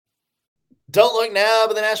Don't look now,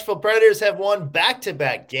 but the Nashville Predators have won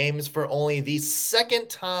back-to-back games for only the second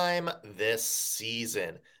time this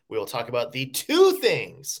season. We will talk about the two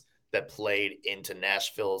things that played into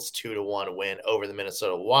Nashville's 2-1 win over the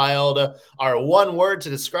Minnesota Wild, our one word to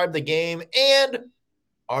describe the game, and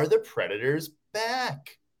are the Predators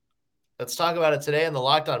back? Let's talk about it today on the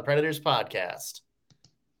Locked On Predators podcast.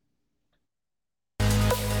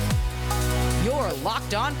 You're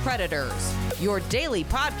Locked On Predators, your daily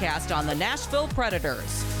podcast on the Nashville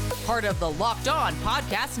Predators. Part of the Locked On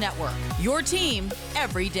Podcast Network, your team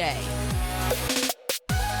every day.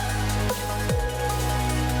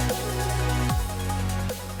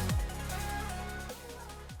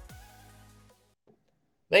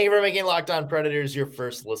 Thank you for making Locked On Predators your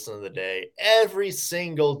first listen of the day. Every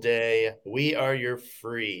single day, we are your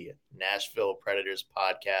free Nashville Predators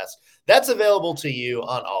podcast. That's available to you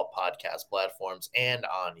on all podcast platforms and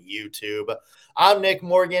on YouTube. I'm Nick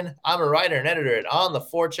Morgan. I'm a writer and editor at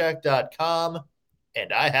ontheforecheck.com,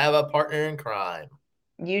 and I have a partner in crime.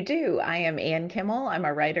 You do. I am Ann Kimmel. I'm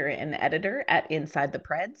a writer and editor at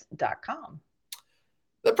InsideThePreds.com.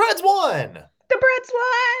 The Preds won! The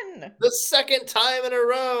Preds won! The second time in a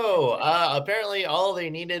row. Apparently, all they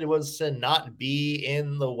needed was to not be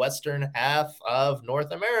in the western half of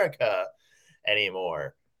North America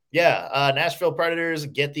anymore. Yeah, Nashville Predators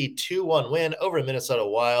get the 2-1 win over Minnesota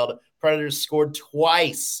Wild. Predators scored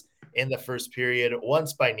twice in the first period,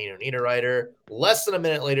 once by Nino Niederreiter, less than a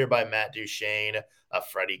minute later by Matt Duchene, a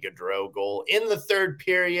Freddie Gaudreau goal in the third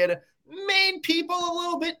period. Made people a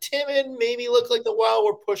little bit timid, maybe look like the Wild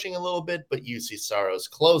were pushing a little bit, but UC Saros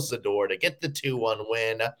closed the door to get the 2-1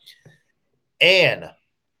 win. And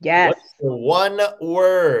yes, what's the one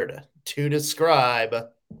word to describe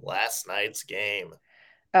last night's game?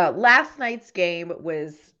 Last night's game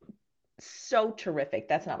was so terrific.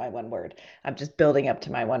 That's not my one word. I'm just building up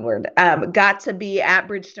to my one word. Got to be at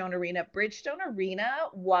Bridgestone Arena. Bridgestone Arena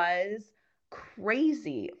was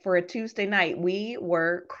crazy for a Tuesday night. We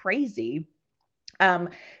were crazy.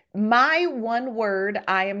 My one word,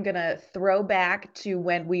 I am going to throw back to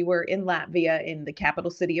when we were in Latvia in the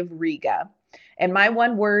capital city of Riga. And my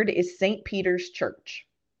one word is St. Peter's Church.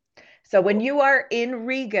 So when you are in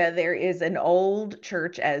Riga, there is an old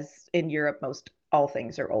church, as in Europe, all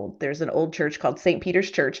things are old. There's an old church called St.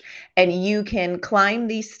 Peter's Church, and you can climb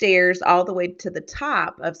these stairs all the way to the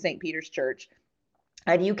top of St. Peter's Church.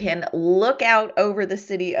 And you can look out over the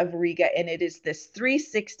city of Riga, and it is this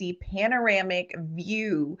 360 panoramic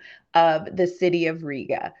view of the city of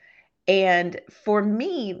Riga. And for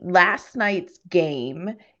me, last night's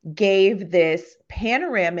game gave this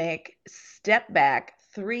panoramic step back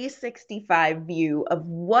 365 view of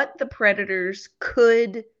what the Predators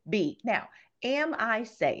could be. Now, am I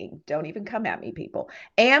saying, don't even come at me, people,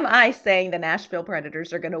 am I saying the Nashville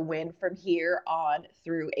Predators are going to win from here on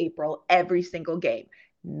through April every single game?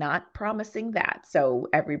 Not promising that. So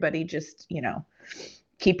everybody just,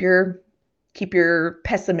 keep your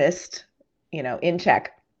pessimist, in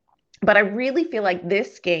check. But I really feel like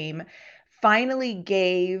this game finally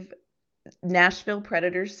gave Nashville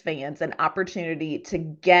Predators fans an opportunity to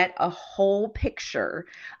get a whole picture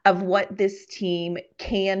of what this team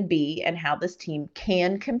can be and how this team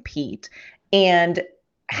can compete and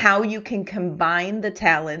how you can combine the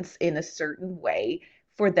talents in a certain way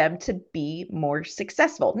for them to be more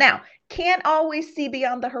successful. Now, can't always see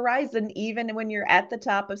beyond the horizon, even when you're at the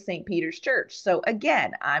top of St. Peter's Church. So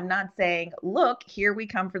again, I'm not saying, look, here we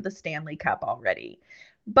come for the Stanley Cup already.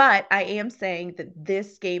 But I am saying that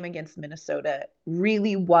this game against Minnesota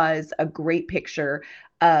really was a great picture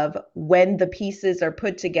of when the pieces are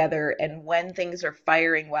put together and when things are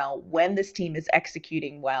firing well, when this team is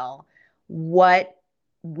executing well, what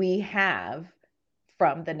we have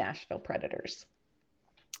from the Nashville Predators.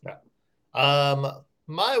 Yeah.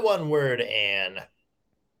 My one word, Ann,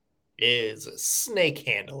 is snake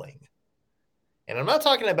handling. And I'm not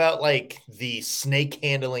talking about like the snake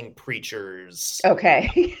handling preachers.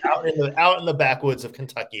 Okay. out in the backwoods of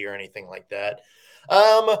Kentucky or anything like that.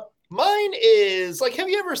 Mine is like, have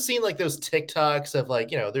you ever seen like those TikToks of like,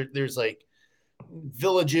 there's like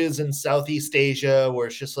villages in Southeast Asia where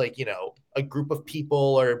it's just like, a group of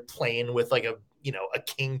people are playing with like a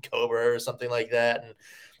king cobra or something like that. And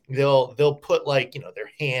they'll put like,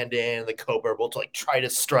 their hand in, the cobra will like try to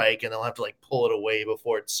strike, and they'll have to like pull it away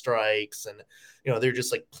before it strikes. And, they're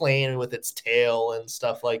just like playing with its tail and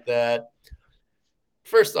stuff like that.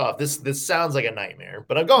 First off, this sounds like a nightmare,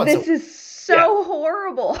 but I'm going. This is so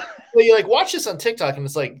horrible. So you like watch this on TikTok, and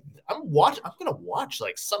it's like I'm gonna watch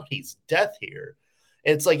like somebody's death here,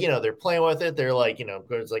 It's like, they're playing with it. They're like,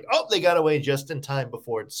 it's like, oh, they got away just in time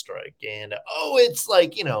before it strike. And oh, it's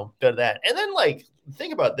like, that. And then like,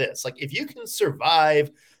 think about this. Like, if you can survive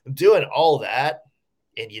doing all that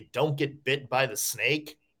and you don't get bit by the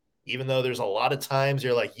snake, even though there's a lot of times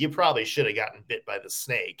you're like, you probably should have gotten bit by the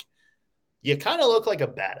snake, you kind of look like a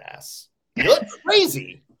badass. You look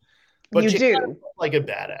crazy, but you do kind of look like a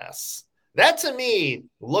badass. That to me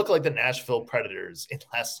looked like the Nashville Predators in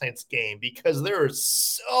last night's game, because there were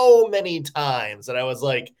so many times that I was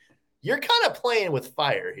like, you're kind of playing with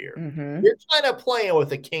fire here. Mm-hmm. You're kind of playing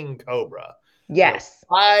with a king cobra. Yes.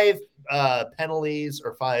 5 penalties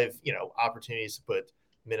or 5, opportunities to put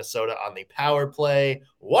Minnesota on the power play.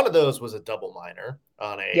 One of those was a double minor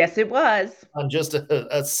yes, it was on just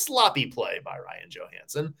a sloppy play by Ryan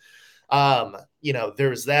Johansson.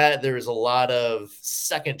 There's that. There's a lot of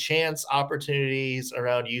second chance opportunities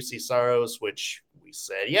around Juuse Saros, which we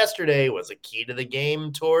said yesterday was a key to the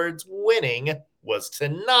game towards winning, was to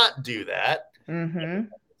not do that. Mm-hmm.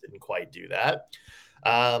 Didn't quite do that.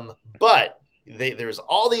 But there's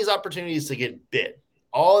all these opportunities to get bit.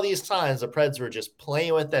 All these times the Preds were just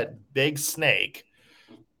playing with that big snake.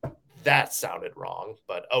 That sounded wrong,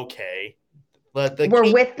 but okay.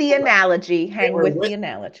 We're with the analogy. Hang with the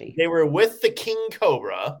analogy. They were with the king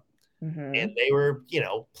cobra, mm-hmm. and they were,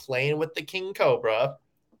 playing with the king cobra.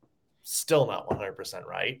 Still not 100%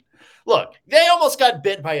 right. Look, they almost got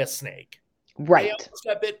bit by a snake. Right. They almost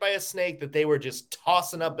got bit by a snake that they were just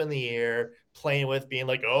tossing up in the air, playing with, being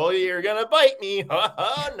like, oh, you're going to bite me.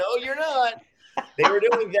 No, you're not. They were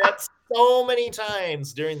doing that so many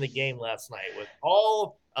times during the game last night, with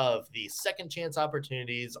all of the second chance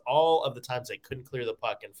opportunities, all of the times they couldn't clear the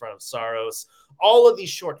puck in front of Saros, all of these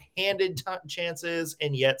short-handed chances,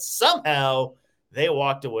 and yet somehow they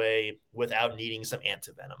walked away without needing some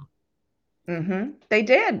antivenom. Mm-hmm. They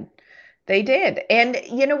did. They did. And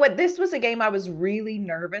you know what? This was a game I was really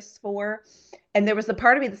nervous for. And there was a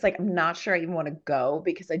part of me that's like, I'm not sure I even want to go,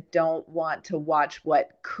 because I don't want to watch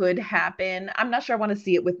what could happen. I'm not sure I want to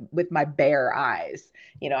see it with my bare eyes.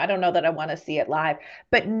 I don't know that I want to see it live.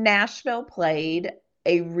 But Nashville played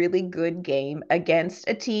a really good game against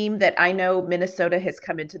a team that I know Minnesota has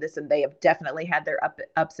come into this, and they have definitely had their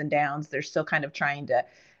ups and downs. They're still kind of trying to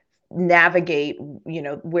navigate,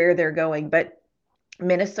 where they're going. But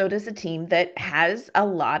Minnesota's a team that has a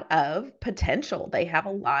lot of potential. They have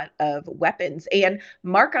a lot of weapons. And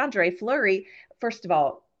Marc-Andre Fleury, first of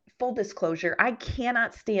all, full disclosure, I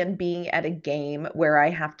cannot stand being at a game where I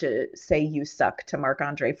have to say you suck to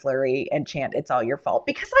Marc-Andre Fleury and chant it's all your fault,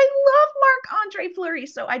 because I love Marc-Andre Fleury.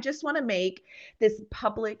 So I just want to make this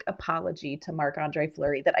public apology to Marc-Andre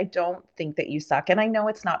Fleury that I don't think that you suck. And I know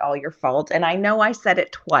it's not all your fault. And I know I said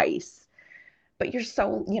it twice. But you're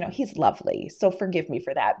so, he's lovely. So forgive me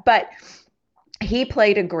for that. But he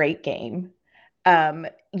played a great game.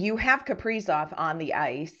 You have Kaprizov on the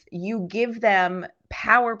ice. You give them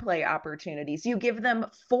power play opportunities. You give them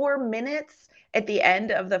 4 minutes at the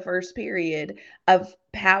end of the first period of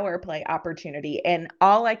power play opportunity. And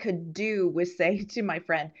all I could do was say to my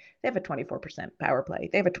friend, they have a 24% power play.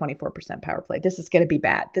 They have a 24% power play. This is going to be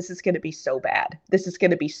bad. This is going to be so bad. This is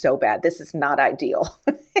going to be so bad. This is not ideal.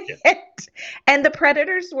 Yeah. And the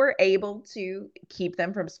Predators were able to keep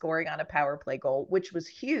them from scoring on a power play goal, which was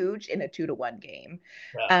huge in a 2-1 game.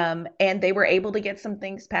 Yeah. And they were able to get some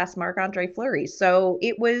things past Marc-Andre Fleury. So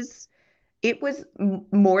it was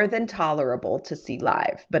more than tolerable to see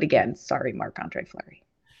live. But again, sorry, Marc-Andre Fleury.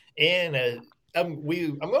 And I'm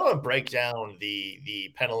going to break down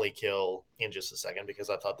the penalty kill in just a second, because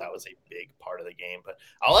I thought that was a big part of the game. But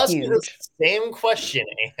I'll ask you the same question,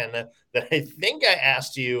 Anne, that I think I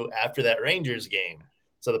asked you after that Rangers game.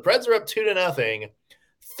 So the Preds are up 2-0.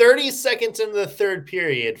 30 seconds into the third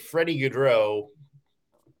period, Freddie Gaudreau,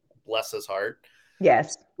 bless his heart,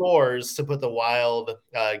 yes, scores to put the Wild,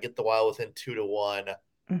 get the Wild within 2-1.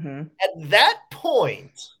 Mm-hmm. At that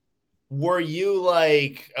point, were you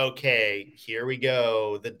like, okay, here we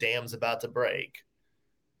go, the dam's about to break?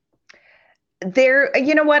 There,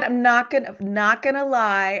 you know what? I'm not gonna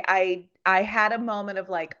lie. I had a moment of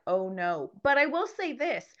like, oh no. But I will say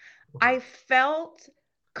this. I felt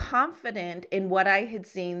confident in what I had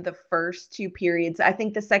seen the first 2 periods. I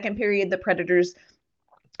think the second period, the Predators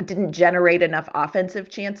didn't generate enough offensive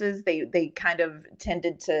chances. They kind of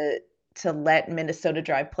tended to let Minnesota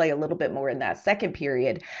drive play a little bit more in that second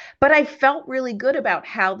period. But I felt really good about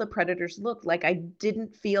how the Predators looked. Like, I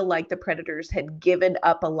didn't feel like the Predators had given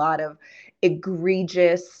up a lot of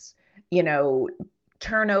egregious,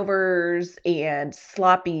 turnovers and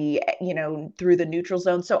sloppy, through the neutral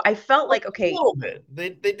zone. So I felt like, okay, a little bit. They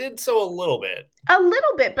did so a little bit. A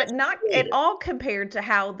little bit, but not at all compared to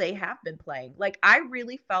how they have been playing. Like, I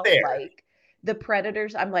really felt like the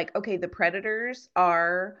Predators, I'm like, okay, the Predators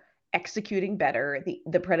are executing better.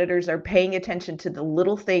 The Predators are paying attention to the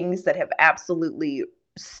little things that have absolutely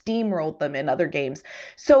steamrolled them in other games.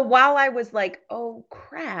 So while I was like, oh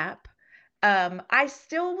crap, I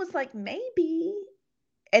still was like, maybe.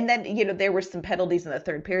 And then, there were some penalties in the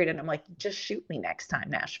third period, and I'm like, just shoot me next time,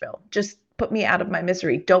 Nashville. Just put me out of my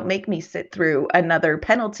misery. Don't make me sit through another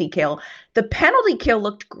penalty kill. The penalty kill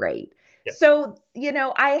looked great. Yep. So,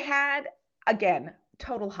 I had, again,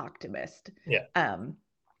 total optimist. Yeah.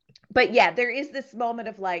 But yeah, there is this moment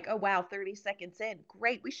of like, oh, wow, 30 seconds in.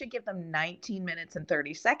 Great. We should give them 19 minutes and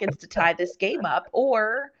 30 seconds to tie this game up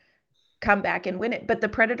or come back and win it. But the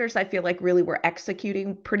Predators, I feel like, really were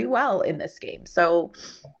executing pretty well in this game. So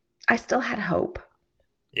I still had hope.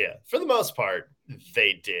 Yeah, for the most part,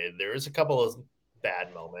 they did. There was a couple of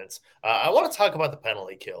bad moments. I want to talk about the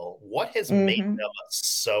penalty kill. What has made them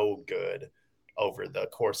so good over the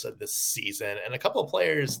course of this season, and a couple of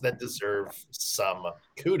players that deserve some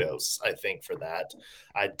kudos, I think, for that.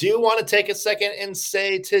 I do want to take a second and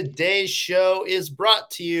say today's show is brought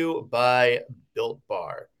to you by Built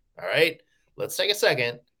Bar. All right, let's take a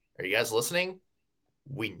second. Are you guys listening?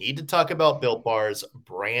 We need to talk about Built Bar's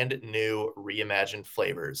brand new reimagined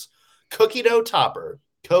flavors. Cookie dough topper,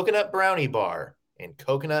 coconut brownie bar, and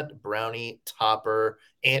coconut brownie topper,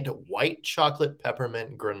 and white chocolate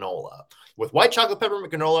peppermint granola. With white chocolate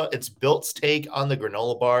peppermint granola, it's Built's take on the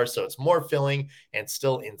granola bar, so it's more filling and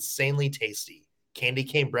still insanely tasty. Candy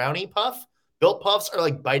cane brownie puff. Built Puffs are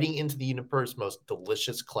like biting into the universe's most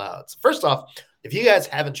delicious clouds. First off, if you guys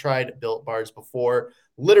haven't tried Built Bars before,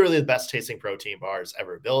 literally the best tasting protein bars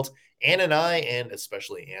ever built. Ann and I, and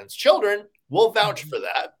especially Ann's children, will vouch for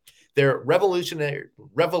that. They're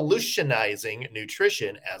revolutionizing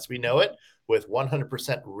nutrition as we know it, with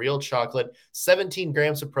 100% real chocolate, 17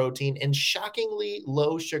 grams of protein, and shockingly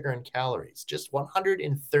low sugar and calories, just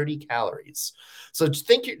 130 calories. So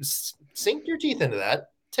sink your teeth into that.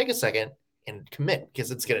 Take a second and commit, because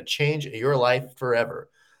it's going to change your life forever.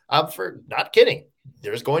 For not kidding,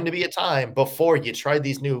 there's going to be a time before you try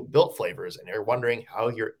these new Built flavors and you're wondering how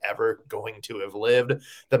you're ever going to have lived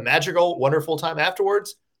the magical, wonderful time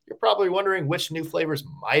afterwards. You're probably wondering which new flavor is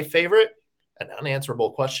my favorite. An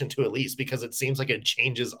unanswerable question to Elise, because it seems like it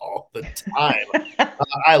changes all the time.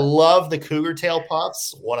 I love the Cougar Tail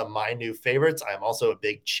Puffs, one of my new favorites. I'm also a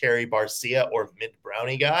big Cherry Barcia or Mint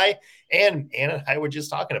Brownie guy. And Anna and I were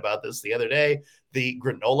just talking about this the other day. The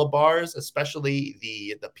granola bars, especially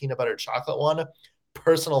the peanut butter chocolate one,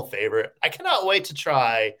 personal favorite. I cannot wait to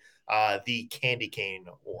try the candy cane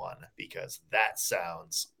one, because that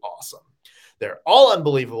sounds awesome. They're all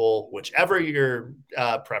unbelievable, whichever your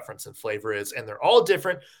preference and flavor is, and they're all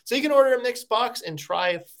different. So you can order a mixed box and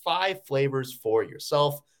try 5 flavors for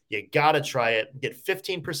yourself. You got to try it. Get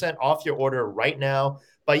 15% off your order right now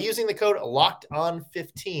by using the code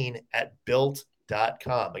LOCKEDON15 at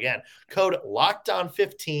Built.com. Again, code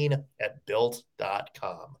LOCKEDON15 at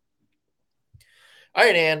Built.com. All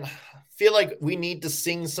right, Ann, feel like we need to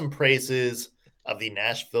sing some praises of the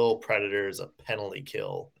Nashville Predators of penalty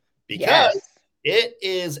kill, because it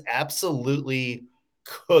is absolutely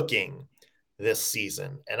cooking this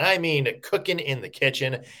season. And I mean cooking in the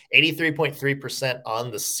kitchen. 83.3% on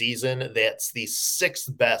the season. That's the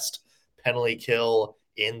 6th best penalty kill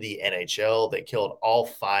in the NHL. They killed all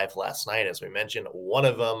 5 last night. As we mentioned, one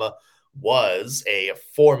of them was a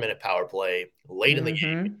 4-minute power play late in the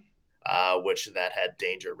game, which that had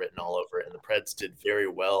danger written all over it. And the Preds did very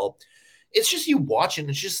well. It's just, you watching,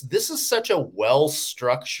 it's just, this is such a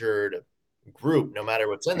well-structured group, no matter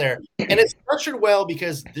what's in there. And it's structured well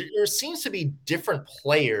because there seems to be different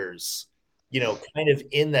players, kind of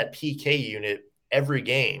in that PK unit every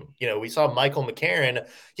game. We saw Michael McCarron.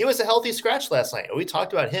 He was a healthy scratch last night. We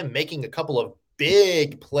talked about him making a couple of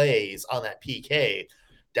big plays on that PK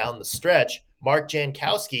down the stretch. Mark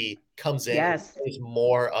Jankowski comes in and plays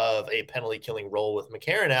more of a penalty killing role with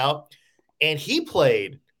McCarron out, and he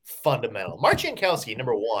played fundamental. Mark Jankowski,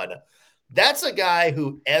 number one, that's a guy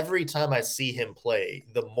who every time I see him play,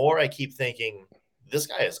 the more I keep thinking, this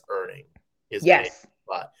guy is earning his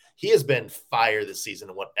spot. He has been fire this season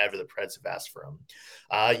in whatever the Preds have asked for him.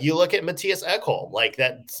 You look at Matthias Ekholm, like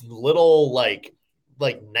that little like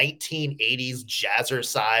 1980s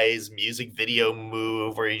jazzercise music video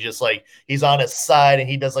move where he's on his side and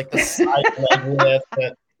he does like the side leg lift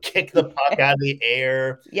to kick the puck out of the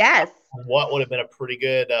air. What would have been a pretty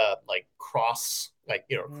good cross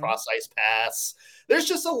ice pass. there's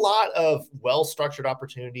just a lot of well-structured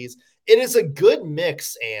opportunities. It is a good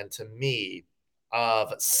mix, and to me,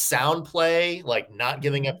 of sound play, like not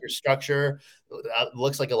giving up your structure.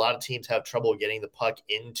 Looks like a lot of teams have trouble getting the puck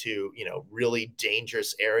into, really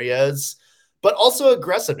dangerous areas, but also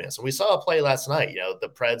aggressiveness. And we saw a play last night. The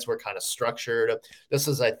Preds were kind of structured. This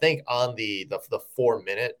is, I think, on the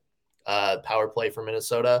 4-minute power play for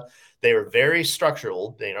Minnesota. They were very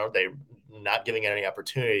structural. They not giving it any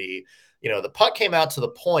opportunity. The puck came out to the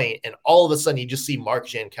point, and all of a sudden you just see Mark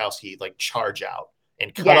Jankowski like charge out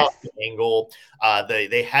and cut off the angle.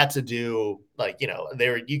 They had to do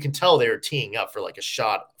you can tell they were teeing up for like a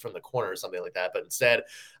shot from the corner or something like that. But instead,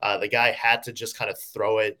 the guy had to just kind of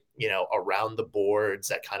throw it, around the boards.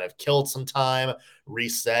 That kind of killed some time,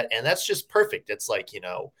 reset. And that's just perfect. It's like,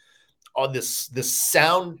 on this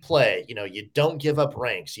sound play, you don't give up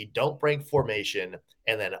ranks, you don't break formation.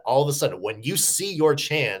 And then all of a sudden, when you see your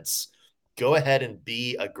chance, go ahead and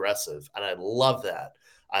be aggressive. And I love that.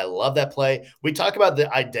 I love that play. We talk about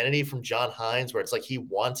the identity from John Hynes, where it's like he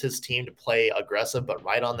wants his team to play aggressive, but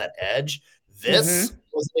right on that edge. This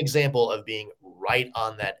was an example of being right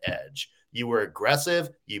on that edge. You were aggressive,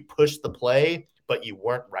 you pushed the play, but you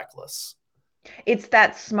weren't reckless. It's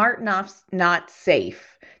that smart enough, not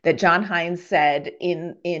safe that John Hynes said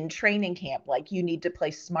in training camp, like you need to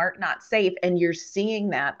play smart, not safe. And you're seeing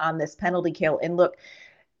that on this penalty kill. And look,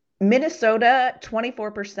 Minnesota,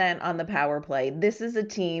 24% on the power play. This is a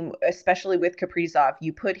team, especially with Kaprizov,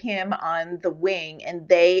 you put him on the wing and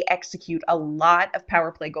they execute a lot of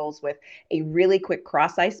power play goals with a really quick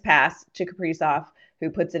cross ice pass to Kaprizov,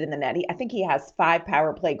 who puts it in the net. I think he has 5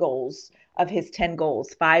 power play goals. Of his 10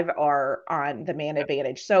 goals, 5 are on the man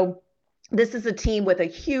advantage. So this is a team with a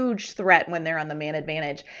huge threat when they're on the man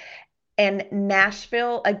advantage. And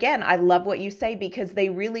Nashville, again, I love what you say, because they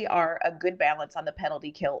really are a good balance on the penalty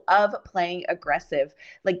kill of playing aggressive.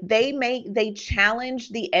 Like they challenge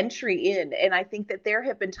the entry in. And I think that there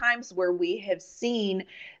have been times where we have seen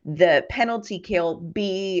the penalty kill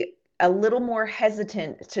be a little more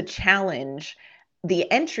hesitant to challenge the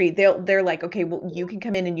entry. They're like, okay, well, you can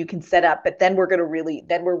come in and you can set up, but then we're really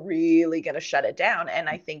going to shut it down. And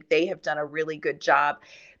I think they have done a really good job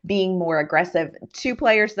being more aggressive. 2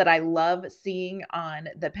 players that I love seeing on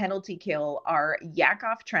the penalty kill are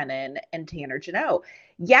Yakov Trenin and Tanner Jeannot.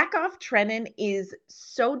 Yakov Trenin is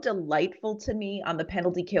so delightful to me on the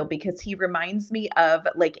penalty kill because he reminds me of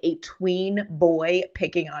like a tween boy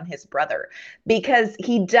picking on his brother, because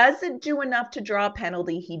he doesn't do enough to draw a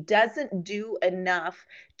penalty. He doesn't do enough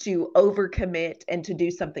to overcommit and to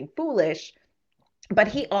do something foolish, but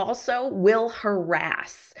he also will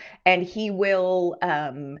harass and he will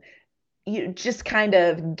you just kind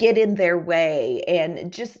of get in their way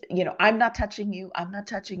and just, I'm not touching you. I'm not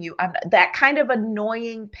touching you. That kind of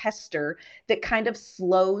annoying pester that kind of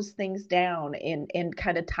slows things down and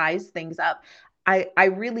kind of ties things up. I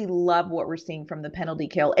really love what we're seeing from the penalty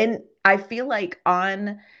kill. And I feel like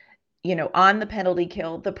on the penalty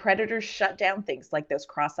kill, the Predators shut down things like those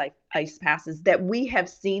cross ice passes that we have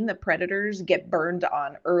seen the Predators get burned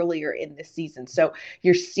on earlier in the season. So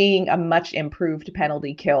you're seeing a much improved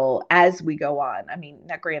penalty kill as we go on. I mean,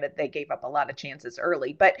 not granted, they gave up a lot of chances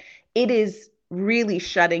early, but it is really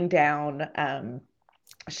shutting down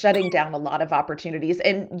a lot of opportunities.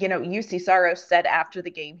 And, UC Saros said after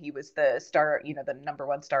the game, he was the star, the number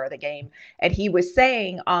 1 star of the game. And he was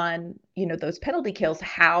saying on, those penalty kills,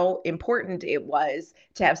 how important it was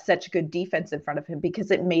to have such good defense in front of him,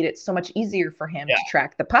 because it made it so much easier for him to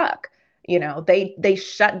track the puck. They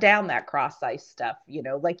shut down that cross ice stuff,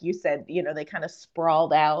 like you said, they kind of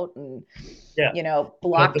sprawled out and,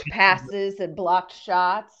 blocked passes and blocked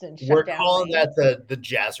shots and we're calling that the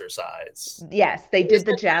jazzercise. Yes, they did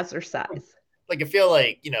the jazzercise. Like, I feel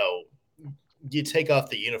like, you take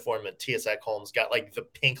off the uniform and TSA Holmes got like the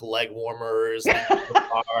pink leg warmers,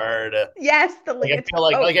 hard. Yes,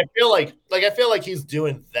 I feel like he's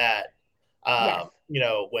doing that. Yes.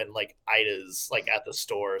 When like Ida's like at the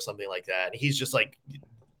store or something like that, and he's just like,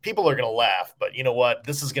 people are gonna laugh, but you know what?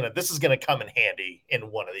 This is gonna come in handy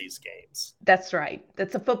in one of these games. That's right.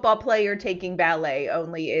 That's a football player taking ballet,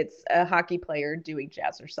 only it's a hockey player doing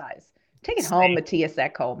jazzercise. Take it home, Matthias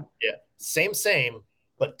Ekholm. Yeah, same,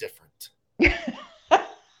 but different.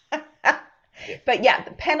 But yeah,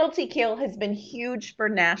 the penalty kill has been huge for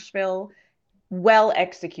Nashville. Well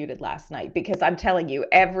executed last night, because I'm telling you,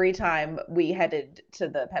 every time we headed to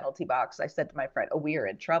the penalty box, I said to my friend, we are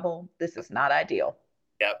in trouble. This is not ideal.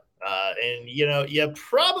 Yep. And, you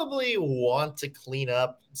probably want to clean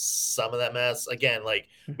up some of that mess. Again, like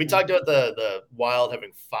we talked about the Wild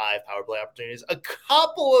having 5 power play opportunities. A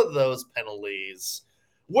couple of those penalties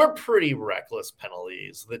were pretty reckless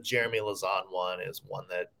penalties. The Jeremy Lazon one is one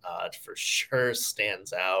that for sure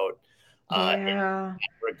stands out in Yeah.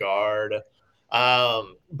 that regard.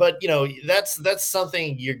 But that's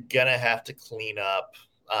something you're gonna have to clean up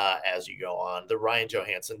as you go on. The Ryan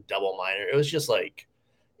Johansson double minor, it was just like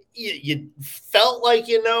you felt like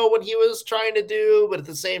what he was trying to do, but at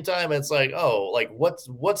the same time, it's like, oh, like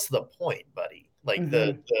what's the point, buddy? Like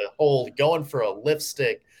the whole going for a lift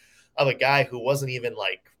stick of a guy who wasn't even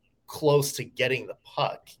like close to getting the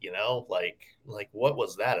puck, like what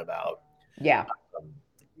was that about? Yeah.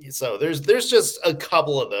 So there's just a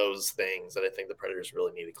couple of those things that I think the Predators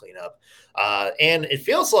really need to clean up. And it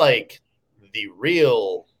feels like the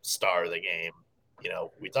real star of the game,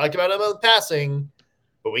 we talked about him in the passing,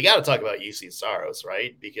 but we got to talk about UC Saros,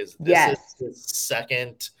 right? Because this is his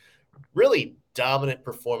second really dominant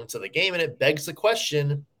performance of the game, and it begs the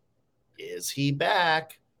question, is he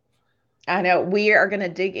back? I know. We are going to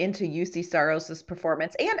dig into UC Saros'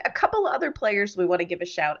 performance and a couple of other players we want to give a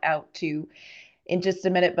shout out to in just a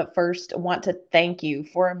minute. But first, I want to thank you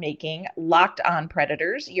for making Locked On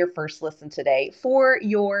Predators your first listen today. For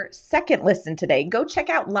your second listen today, go check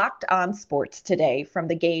out Locked On Sports today. From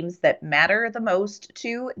the games that matter the most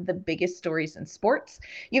to the biggest stories in sports,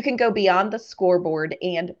 you can go beyond the scoreboard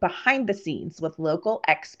and behind the scenes with local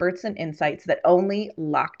experts and insights that only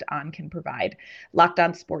Locked On can provide. Locked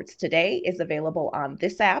On Sports today is available on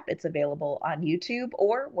this app. It's available on YouTube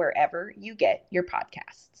or wherever you get your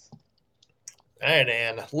podcasts. All right,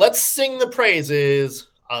 Ann, let's sing the praises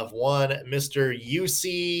of one Mr.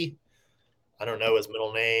 UC. I don't know his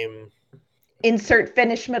middle name. Insert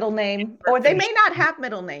Finnish middle name. Or they may not have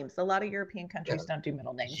middle names. A lot of European countries don't do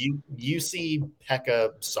middle names. UC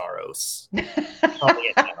Pekka Saros.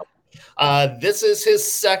 This is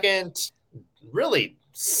his second really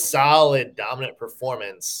solid, dominant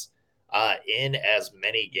performance in as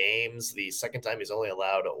many games. The second time he's only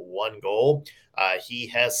allowed one goal. He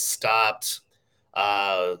has stopped...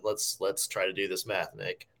 let's try to do this math,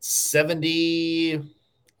 Nick.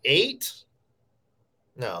 78?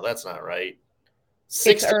 No, that's not right.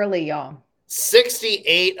 It's early, y'all.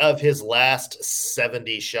 68 of his last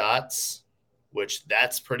 70 shots, which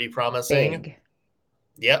that's pretty promising. Big.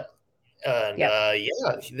 Yep. And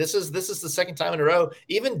this is the second time in a row.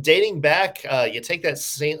 Even dating back, you take that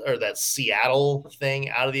Seattle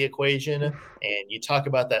thing out of the equation, and you talk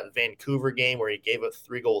about that Vancouver game where he gave up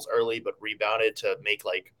 3 goals early, but rebounded to make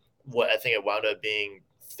like what I think it wound up being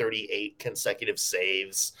 38 consecutive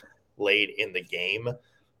saves late in the game.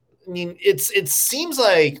 I mean, it seems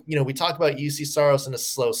like we talk about UC Saros in a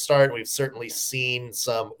slow start, and we've certainly seen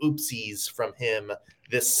some oopsies from him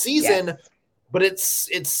this season. Yes. But it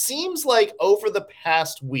seems like over the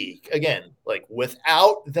past week, again, like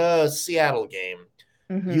without the Seattle game,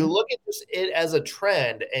 you look at it as a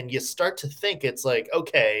trend and you start to think it's like,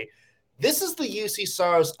 okay, this is the UC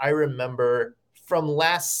Saros I remember from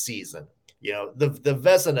last season, the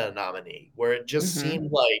Vezina nominee, where it just seemed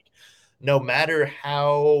like no matter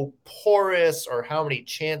how porous or how many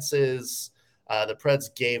chances the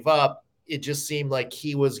Preds gave up, it just seemed like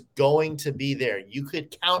he was going to be there. You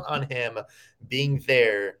could count on him being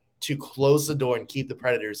there to close the door and keep the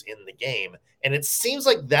Predators in the game. And it seems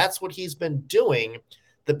like that's what he's been doing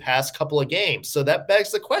the past couple of games. So that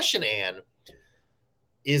begs the question, Ann,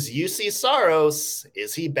 is UC Saros,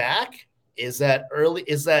 is he back? Is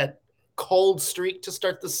that cold streak to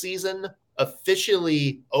start the season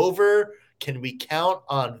officially over? Can we count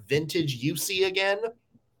on vintage UC again?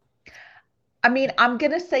 I mean, I'm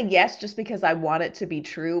going to say yes, just because I want it to be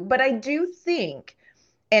true. But I do think,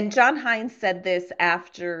 and John Hynes said this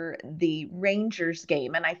after the Rangers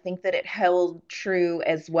game, and I think that it held true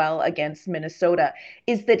as well against Minnesota,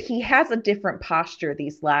 is that he has a different posture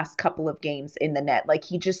these last couple of games in the net. Like,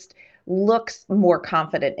 he just looks more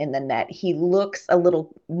confident in the net. He looks a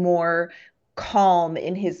little more calm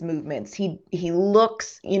in his movements. He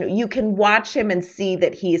looks, you can watch him and see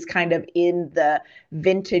that he's kind of in the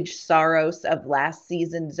vintage Saros of last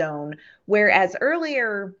season zone. Whereas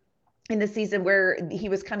earlier in the season, where he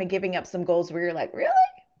was kind of giving up some goals where you're like, really?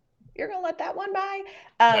 You're going to let that one by?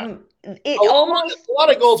 A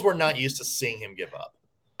lot of goals we're not used to seeing him give up.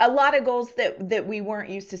 A lot of goals that we weren't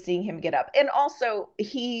used to seeing him get up. And also,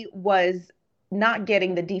 he was not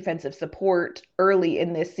getting the defensive support early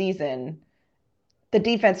in this season. The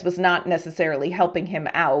defense was not necessarily helping him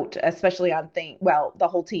out, especially on the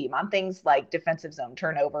whole team, on things like defensive zone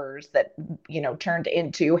turnovers that, turned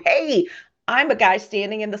into, hey, I'm a guy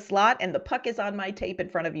standing in the slot and the puck is on my tape in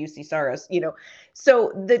front of UC Saros,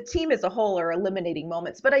 So the team as a whole are eliminating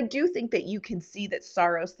moments. But I do think that you can see that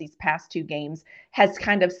Saros these past 2 games has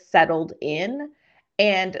kind of settled in.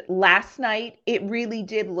 And last night, it really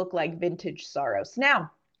did look like vintage Saros. Now,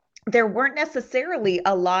 there weren't necessarily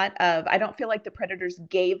a lot of, I don't feel like the Predators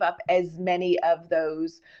gave up as many of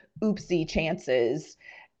those oopsie chances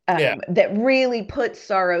that really put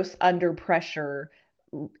Saros under pressure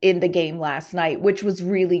in the game last night, which was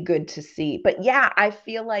really good to see. But yeah, I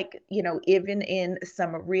feel like, even in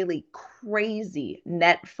some really crazy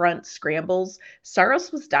net front scrambles,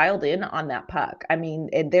 Saros was dialed in on that puck. I mean,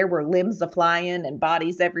 and there were limbs a flying and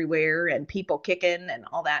bodies everywhere and people kicking and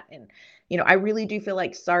all that. And, I really do feel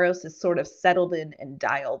like Saros is sort of settled in and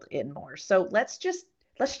dialed in more. So let's just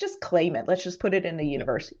claim it. Let's just put it in the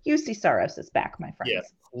universe. UC Saros is back, my friends. Yeah,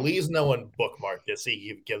 please no one bookmark this.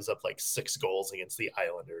 He gives up like 6 goals against the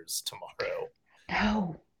Islanders tomorrow.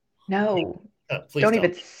 No. Please don't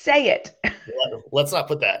even say it. Let's not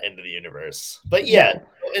put that into the universe. But yeah,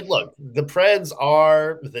 look, the Preds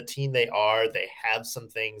are the team they are. They have some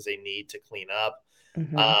things they need to clean up.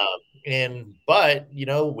 Mm-hmm. But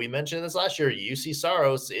we mentioned this last year. UC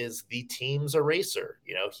Saros is the team's eraser.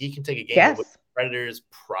 He can take a game which the Predators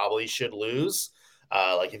probably should lose.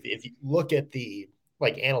 Like if you look at the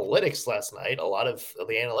analytics last night, a lot of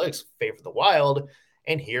the analytics favor the Wild,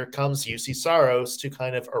 and here comes UC Saros to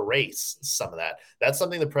kind of erase some of that. That's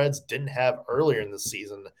something the Preds didn't have earlier in the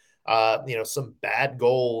season. Some bad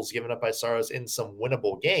goals given up by Saros in some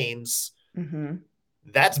winnable games. Mm-hmm.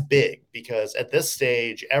 That's big because at this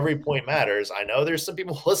stage, every point matters. I know there's some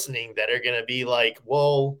people listening that are going to be like,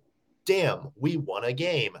 well, damn, we won a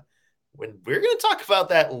game. When we're going to talk about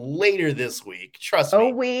that later this week, trust me. Oh,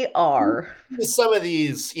 we are. Some of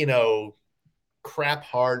these, crap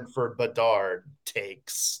hard for Bedard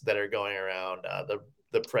takes that are going around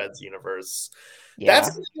the Preds universe. Yeah.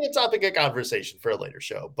 That's a topic of conversation for a later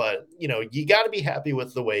show. But, you got to be happy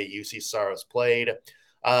with the way UC Saros played.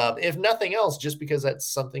 If nothing else, just because that's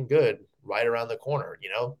something good right around the corner.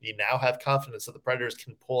 You now have confidence that the Predators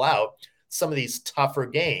can pull out some of these tougher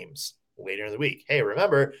games later in the week. Hey,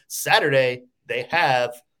 remember, Saturday, they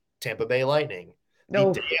have Tampa Bay Lightning.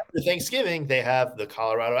 The day after Thanksgiving, they have the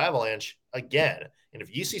Colorado Avalanche again. And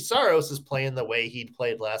if UC Saros is playing the way he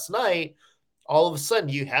played last night, all of a sudden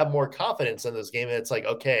you have more confidence in this game. And it's like,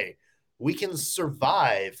 okay, we can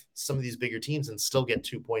survive some of these bigger teams and still get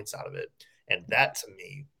 2 points out of it. And that, to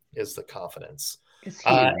me, is the confidence. It's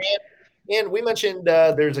huge. And we mentioned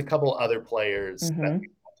there's a couple other players that we want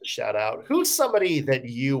to shout out. Who's somebody that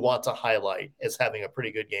you want to highlight as having a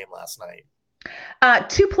pretty good game last night?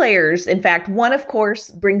 2 players. In fact, one, of course,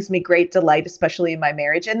 brings me great delight, especially in my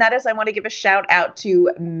marriage. And that is, I want to give a shout out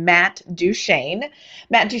to Matt Duchene.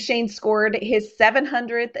 Matt Duchene scored his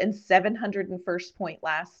 700th and 701st point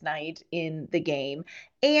last night in the game.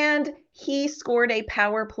 And he scored a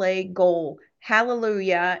power play goal.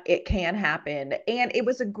 Hallelujah, it can happen. And it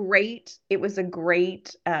was a great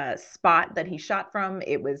spot that he shot from.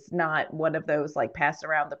 It was not one of those pass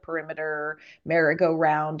around the perimeter,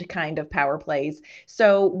 merry-go-round kind of power plays.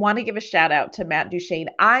 So want to give a shout out to Matt Duchene.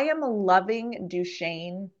 I am loving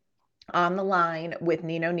Duchene on the line with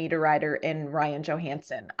Nino Niederreiter and Ryan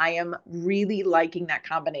Johansson. I am really liking that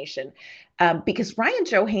combination because Ryan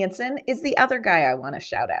Johansson is the other guy I want to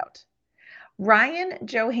shout out. Ryan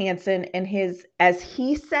Johansson and his, as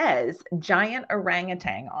he says, giant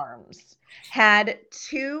orangutan arms had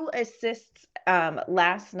 2 assists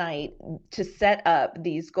last night to set up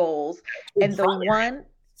these goals. And the one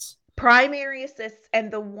primary assists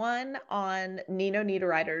and the one on Nino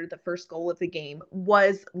Niederreiter, the first goal of the game,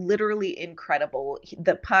 was literally incredible.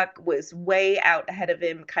 The puck was way out ahead of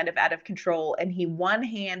him, kind of out of control, and he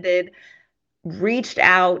one-handed reached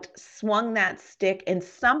out, swung that stick, and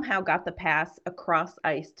somehow got the pass across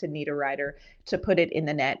ice to Niederreiter to put it in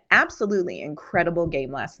the net. Absolutely incredible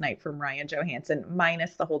game last night from Ryan Johansson,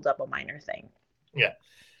 minus the whole double minor thing. Yeah,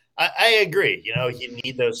 I agree. You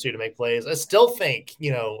need those 2 to make plays. I still think,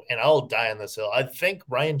 and I'll die on this hill, I think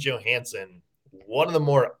Ryan Johansson, one of the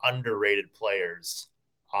more underrated players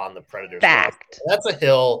on the Predators. Fact. That's a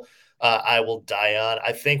hill I will die on.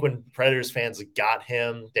 I think when Predators fans got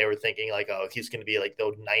him, they were thinking oh, he's going to be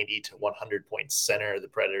the 90 to 100 point center the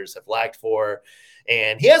Predators have lacked for.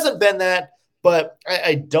 And he hasn't been that, but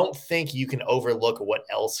I don't think you can overlook what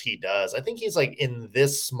else he does. I think he's in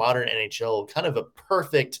this modern NHL, kind of a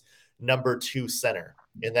perfect number 2 center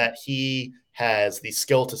in that he has the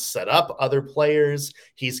skill to set up other players.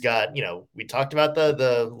 He's got, we talked about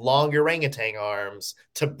the long orangutan arms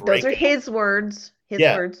to break. Those are his words. His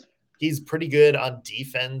words. He's pretty good on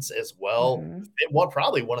defense as well.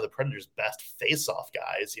 Probably one of the Predators' best face-off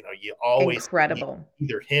guys. You always incredible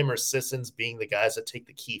either him or Sissons being the guys that take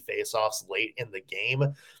the key face-offs late in the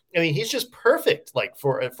game. I mean, he's just perfect, like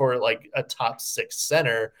for like a top 6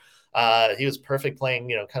 center. He was perfect playing,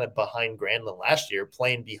 kind of behind Granlund last year,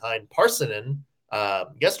 playing behind Parssinen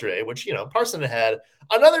yesterday, which, Parssinen had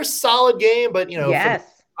another solid game, but,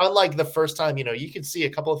 Yes. unlike the first time, you could see a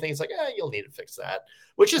couple of things like, you'll need to fix that,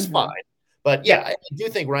 which is fine. But yeah, I do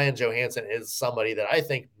think Ryan Johansson is somebody that I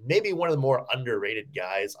think maybe one of the more underrated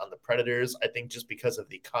guys on the Predators. I think just because of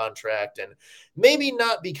the contract and maybe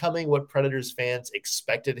not becoming what Predators fans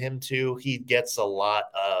expected him to, he gets a lot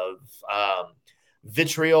of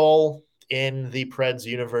vitriol in the Preds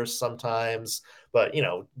universe sometimes. But,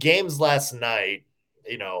 games last night,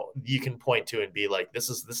 you can point to and be like, this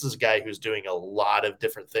is a guy who's doing a lot of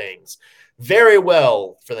different things very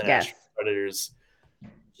well for the Nashville Predators.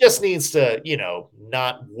 Just needs to,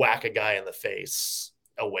 not whack a guy in the face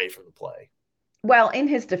away from the play. Well, in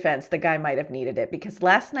his defense, the guy might have needed it because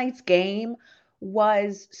last night's game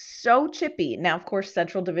was so chippy. Now, of course,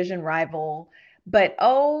 Central Division rival, but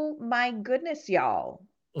oh my goodness, y'all.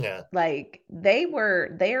 Yeah. Like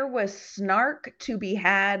there was snark to be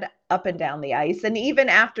had up and down the ice. And even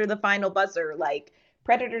after the final buzzer, like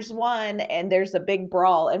Predators won and there's a big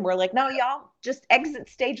brawl. And we're like, no, y'all just exit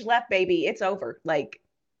stage left, baby. It's over. Like,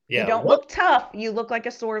 you don't look tough. You look like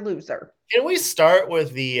a sore loser. Can we start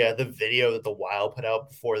with the video that the Wild put out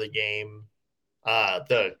before the game?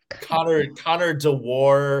 The Connor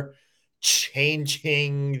DeWar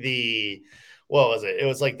changing the, what was it? It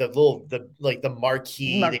was like the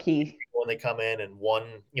marquee when they come in, and one,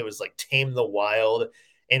 it was like Tame the Wild,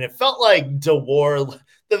 and it felt like DeWar.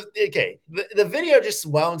 The video just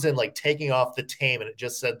wounds in like taking off the Tame, and it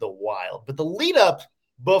just said the Wild. But the lead up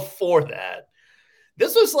before that,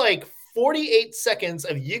 this was like 48 seconds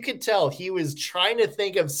of, you could tell he was trying to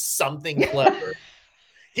think of something clever.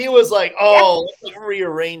 He was like, let's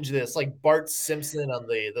rearrange this, like Bart Simpson on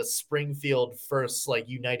the Springfield First like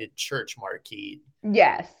United Church marquee.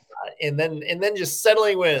 Yes. And then just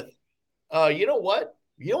settling with, you know what?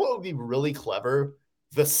 You know what would be really clever?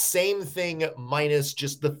 The same thing minus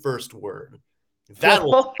just the first word.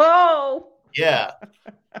 Yeah.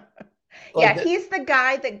 Yeah, he's the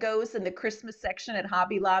guy that goes in the Christmas section at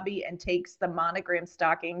Hobby Lobby and takes the monogram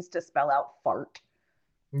stockings to spell out fart.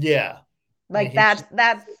 Yeah. Like that's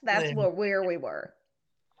where we were.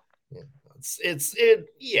 Yeah. It's just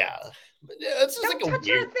like a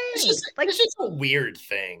weird thing. It's just a weird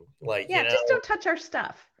thing. Like, just don't touch our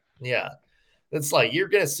stuff. Yeah. It's like, you're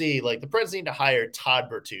going to see, like, the Preds need to hire Todd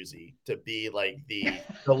Bertuzzi to be, like, the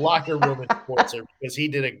locker room enforcer, because he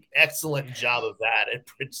did an excellent job of that at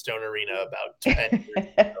Bridgestone Arena about 10 years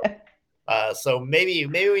ago. So maybe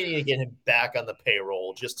we need to get him back on the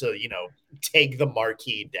payroll just to, take the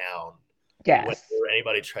marquee down. Yes. Whenever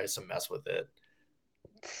anybody tries to mess with it.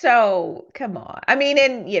 So, come on. I mean,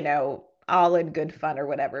 all in good fun or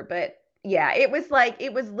whatever. But, yeah, it was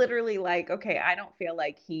literally like, okay, I don't feel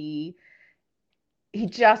like he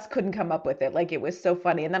just couldn't come up with it. Like, it was so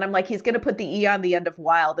funny. And then I'm like, he's going to put the E on the end of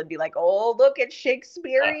Wild and be like, oh, look at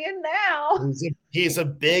Shakespearean now. He's a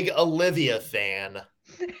big Olivia fan.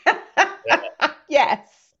 Yes.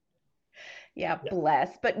 Yeah,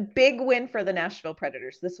 bless. But big win for the Nashville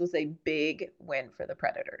Predators. This was a big win for the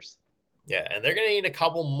Predators. Yeah, and they're going to need a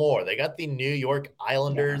couple more. They got the New York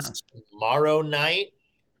Islanders tomorrow night,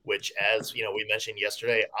 which, as we mentioned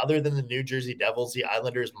yesterday, other than the New Jersey Devils, the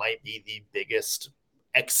Islanders might be the biggest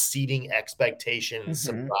exceeding expectations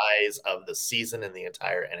surprise of the season in the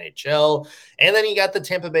entire NHL. And then you got the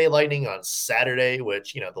Tampa Bay Lightning on Saturday,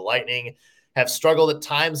 which, the Lightning have struggled at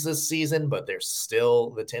times this season, but they're still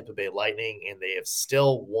the Tampa Bay Lightning, and they have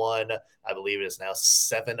still won, I believe it is now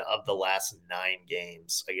 7 of the last 9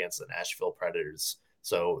 games against the Nashville Predators.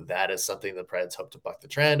 So that is something the Preds hope to buck the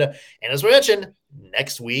trend. And as we mentioned,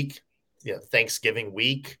 next week, Thanksgiving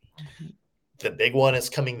week, the big one is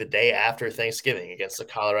coming the day after Thanksgiving against the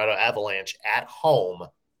Colorado Avalanche at home.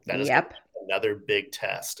 That is another big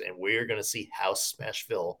test, and we're going to see how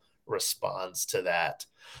Smashville responds to that.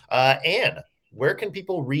 Anne, where can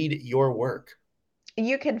people read your work?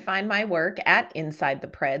 You can find my work at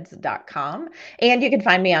InsideThePreds.com, and you can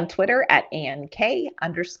find me on Twitter at AnnK_Mama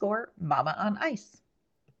on Ice.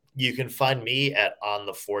 You can find me at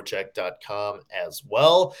ontheforecheck.com as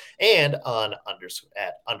well, and on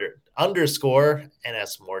underscore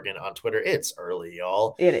NS Morgan on Twitter. It's early,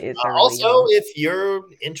 y'all. It is early, also, y'all. If you're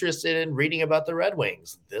interested in reading about the Red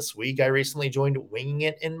Wings, this week I recently joined Winging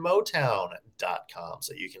It in Motown.com,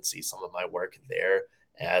 so you can see some of my work there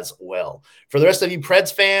as well. For the rest of you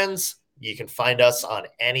Preds fans, you can find us on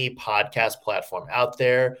any podcast platform out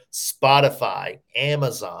there: Spotify,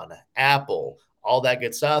 Amazon, Apple, all that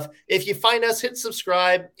good stuff. If you find us, hit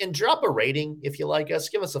subscribe and drop a rating if you like us.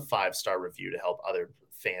 Give us a 5-star review to help other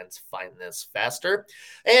fans find this faster.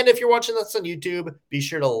 And if you're watching this on YouTube, be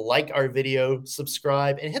sure to like our video,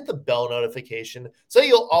 subscribe, and hit the bell notification so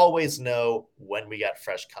you'll always know when we got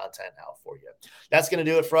fresh content out for you. That's going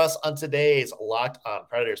to do it for us on today's Locked on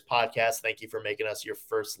Predators podcast. Thank you for making us your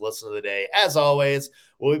first listen of the day. As always,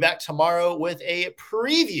 we'll be back tomorrow with a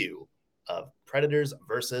preview of Predators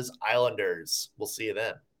versus Islanders. We'll see you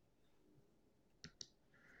then.